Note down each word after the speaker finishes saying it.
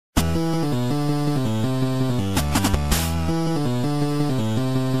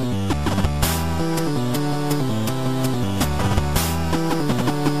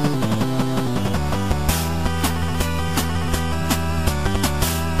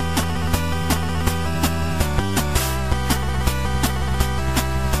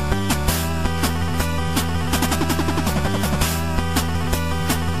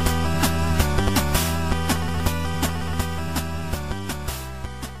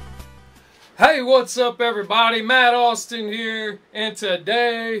Hey, what's up everybody? Matt Austin here, and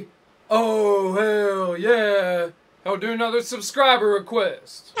today, oh hell yeah, I'll do another subscriber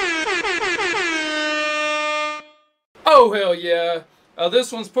request. Oh hell yeah,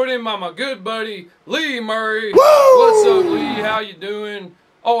 this one's put in by my good buddy Lee Murray. Woo! What's up Lee, how you doing?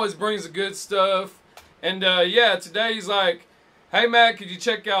 Always brings the good stuff. And yeah, today he's like, hey Matt, could you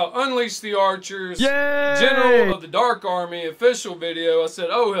check out Unleash the Archers, Yay! General of the Dark Army official video? I said,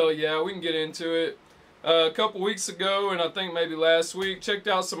 oh hell yeah, we can get into it. A couple weeks ago, and I think maybe last week, checked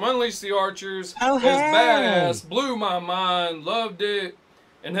out some Unleash the Archers. Oh, hey. It was badass, blew my mind, loved it.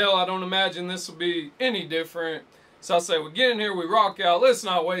 And hell, I don't imagine this will be any different. So I say, we get in here, we rock out, let's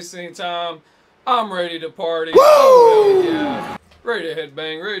not waste any time. I'm ready to party. Woo! Oh hell yeah. Ready to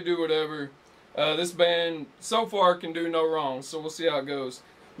headbang, ready to do whatever. This band so far can do no wrong, so we'll see how it goes.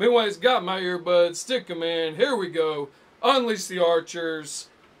 But anyways, got my earbuds, stick them in, here we go. Unleash the Archers,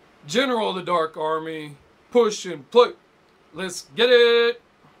 General of the Dark Army, push and play. Let's get it.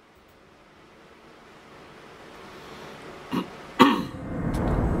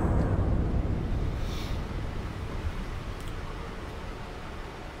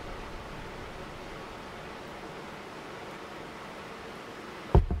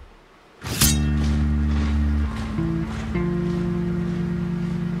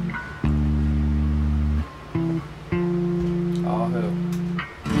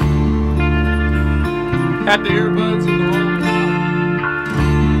 Had the earbuds in the wrong spot.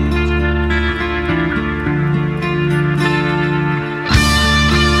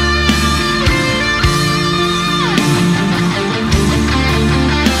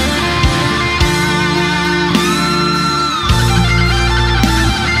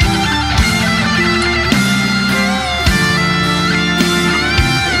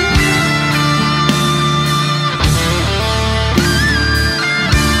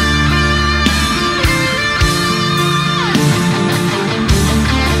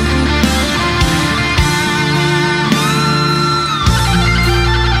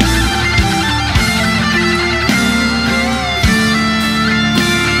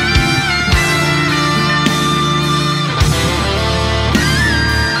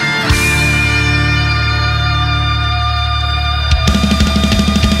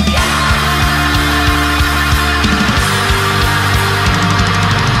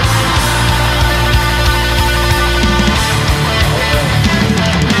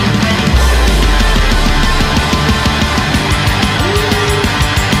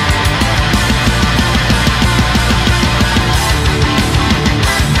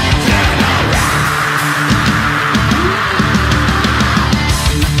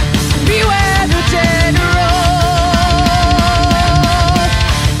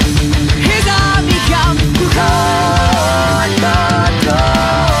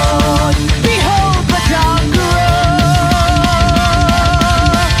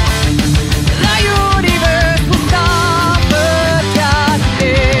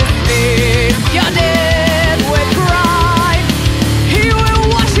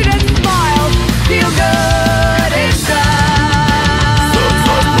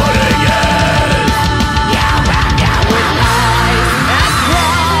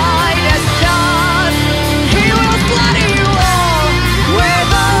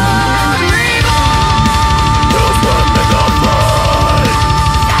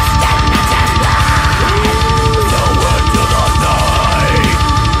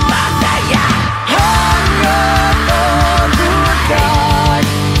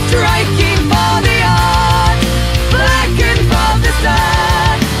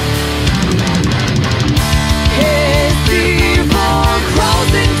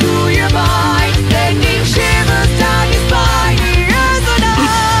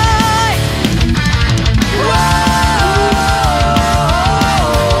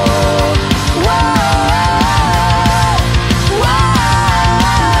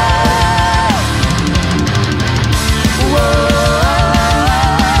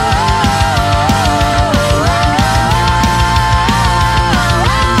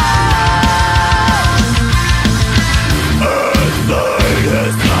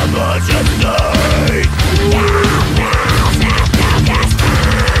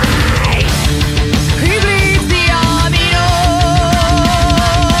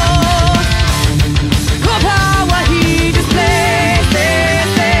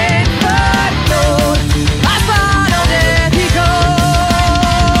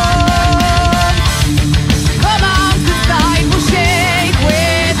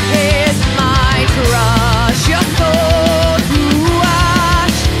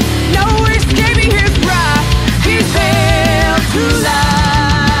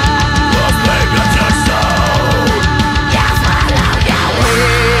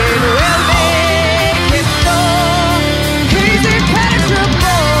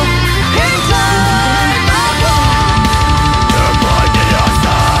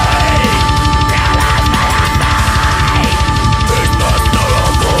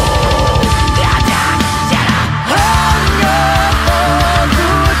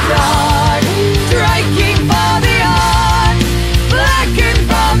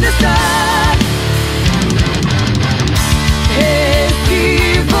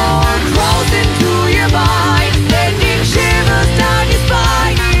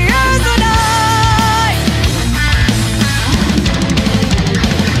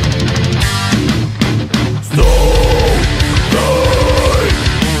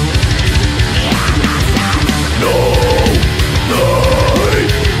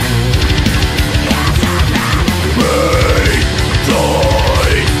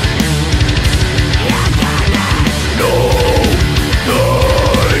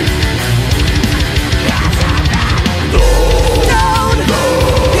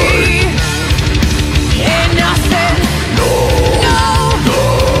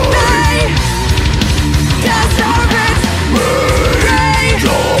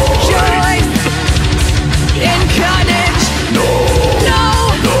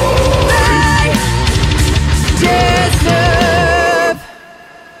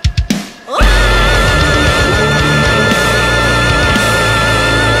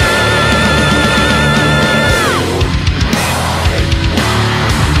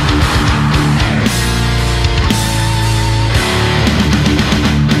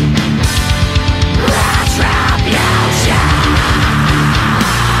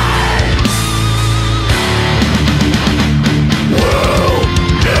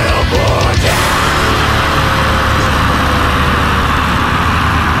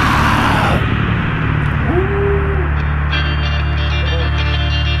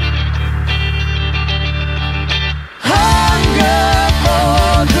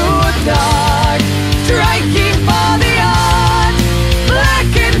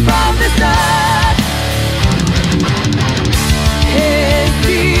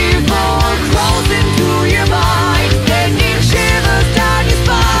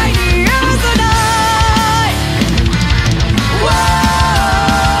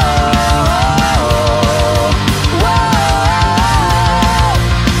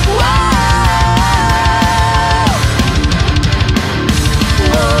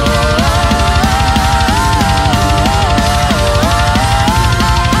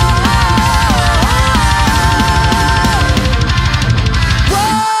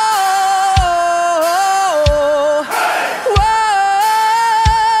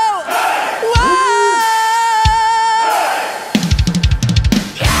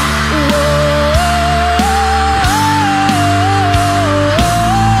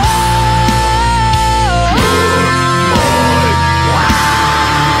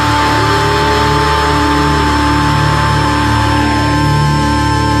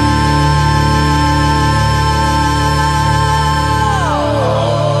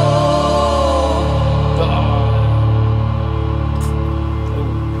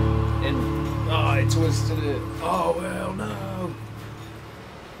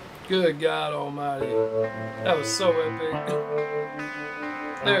 Good God Almighty. That was so epic.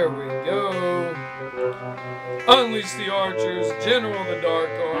 There we go. Unleash the Archers, General of the Dark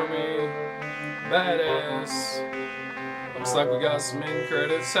Army. Badass. Looks like we got some end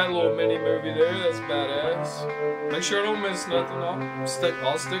credits. Had a little mini movie there. That's badass. Make sure I don't miss nothing.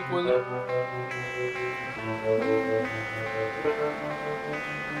 I'll stick with it.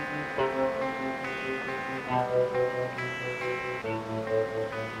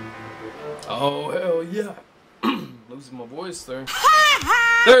 Oh hell yeah! Losing my voice there.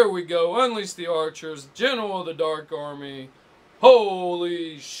 There we go. Unleash the Archers, General of the Dark Army.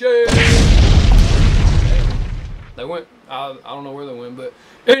 Holy shit! They went, I don't know where they went, but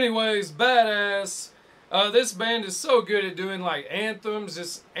anyways, badass. This band is so good at doing like anthems,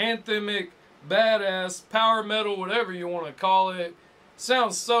 just anthemic, badass, power metal, whatever you want to call it.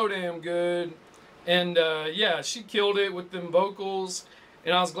 Sounds so damn good. And yeah, she killed it with them vocals.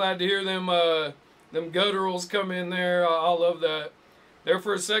 And I was glad to hear them gutturals come in there. I love that. There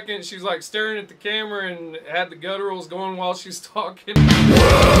for a second, she's like staring at the camera and had the gutturals going while she's talking. It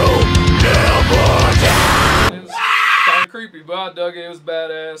was kind of creepy, but I dug it. It was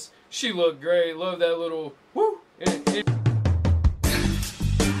badass. She looked great. Love that little woo.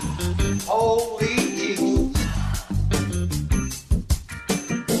 Holy woo.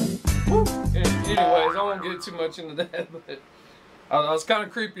 Anyways, I won't get too much into that, but I was kind of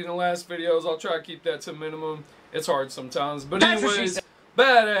creepy in the last videos. I'll try to keep that to a minimum. It's hard sometimes. But anyways,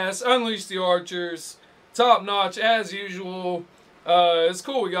 badass. Unleash the Archers. Top notch as usual. It's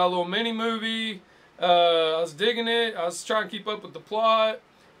cool. We got a little mini movie. I was digging it. I was trying to keep up with the plot.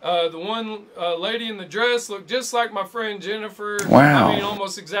 The one lady in the dress looked just like my friend Jennifer. Wow. I mean,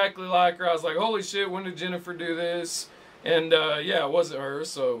 almost exactly like her. I was like, holy shit, when did Jennifer do this? And yeah, it wasn't her.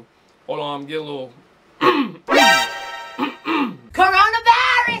 So hold on, I'm getting a little...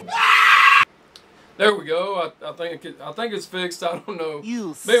 Coronavirus! There we go. I think it's fixed. I don't know.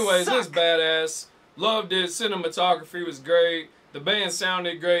 But anyways, this is badass. Loved it. Cinematography was great. The band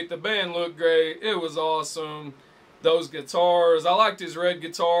sounded great. The band looked great. It was awesome. Those guitars. I liked his red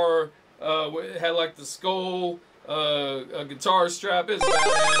guitar. It had like the skull, a guitar strap. It's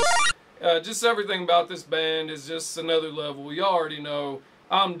badass. Just everything about this band is just another level. You already know.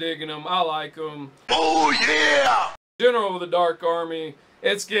 I'm digging them. I like them. Oh yeah! General of the Dark Army.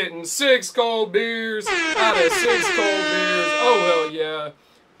 It's getting 6 cold beers out of 6 cold beers. Oh hell yeah.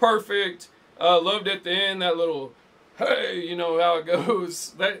 Perfect. Loved at the end that little, hey, you know how it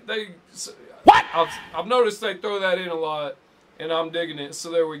goes. What? I've noticed they throw that in a lot, and I'm digging it.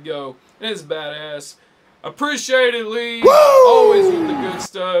 So there we go. It's badass. Appreciate it, Lee. Woo! Always with the good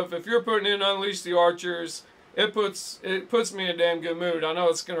stuff. If you're putting in Unleash the Archers, it puts me in a damn good mood. I know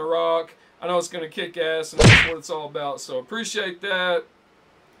it's gonna rock. I know it's gonna kick ass, and that's what it's all about. So appreciate that.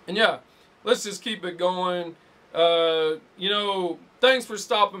 And yeah, let's just keep it going. You know, thanks for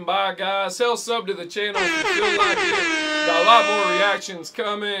stopping by, guys. Hell, sub to the channel if you feel like it. Got a lot more reactions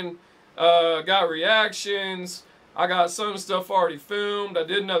coming. Got reactions. I got some stuff already filmed. I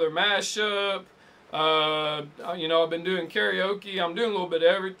did another mashup. You know, I've been doing karaoke. I'm doing a little bit of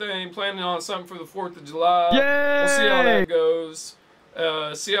everything. Planning on something for the 4th of July. Yay! We'll see how that goes.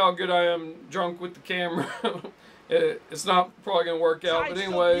 See how good I am drunk with the camera. It's not probably going to work out. But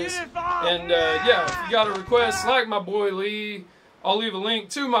anyways, and yeah, if you got a request like my boy Lee, I'll leave a link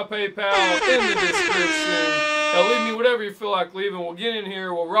to my PayPal in the description. Leave me whatever you feel like leaving. We'll get in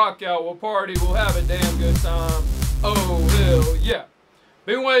here, we'll rock out, we'll party, we'll have a damn good time. Oh, hell yeah.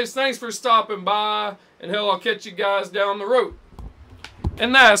 But anyways, thanks for stopping by, and hell, I'll catch you guys down the road.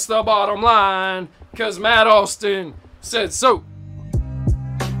 And that's the bottom line, because Matt Austin said so.